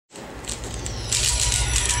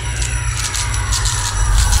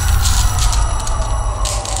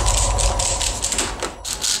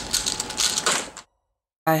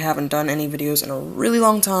I haven't done any videos in a really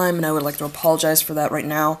long time, and I would like to apologize for that right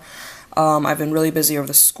now. I've been really busy over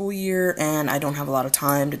the school year, and I don't have a lot of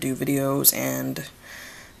time to do videos, and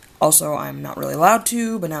also I'm not really allowed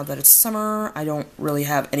to, but now that it's summer, I don't really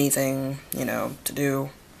have anything, to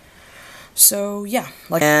do. So, yeah.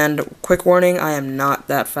 And quick warning, I am not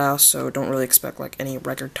that fast, so don't really expect, any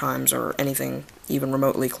record times or anything even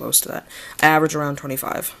remotely close to that. I average around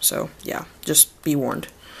 25, so, yeah, just be warned.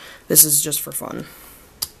 This is just for fun.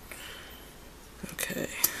 Okay.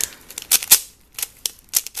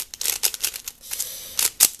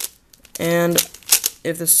 And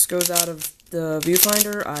if this goes out of the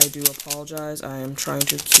viewfinder, I do apologize. I am trying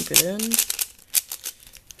to keep it in.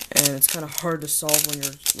 And it's kind of hard to solve when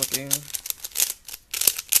you're looking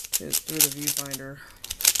through the viewfinder.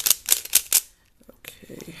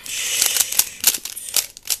 Okay.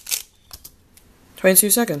 22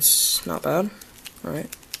 seconds. Not bad.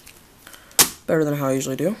 Alright. Better than how I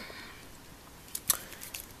usually do.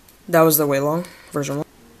 That was the weilong version 1.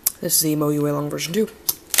 This is the weilong version 2.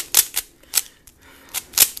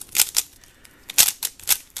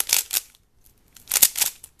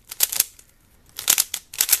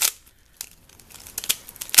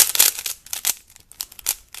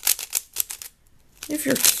 If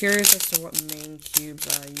you're curious as to what main cubes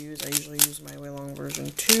I usually use my weilong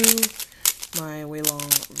version 2, my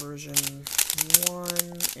weilong version 1,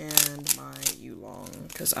 and my ulong,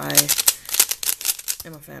 because I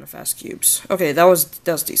am a fan of fast cubes. Okay, that was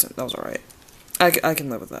decent. That was alright. I can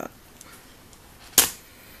live with that.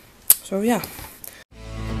 So, yeah.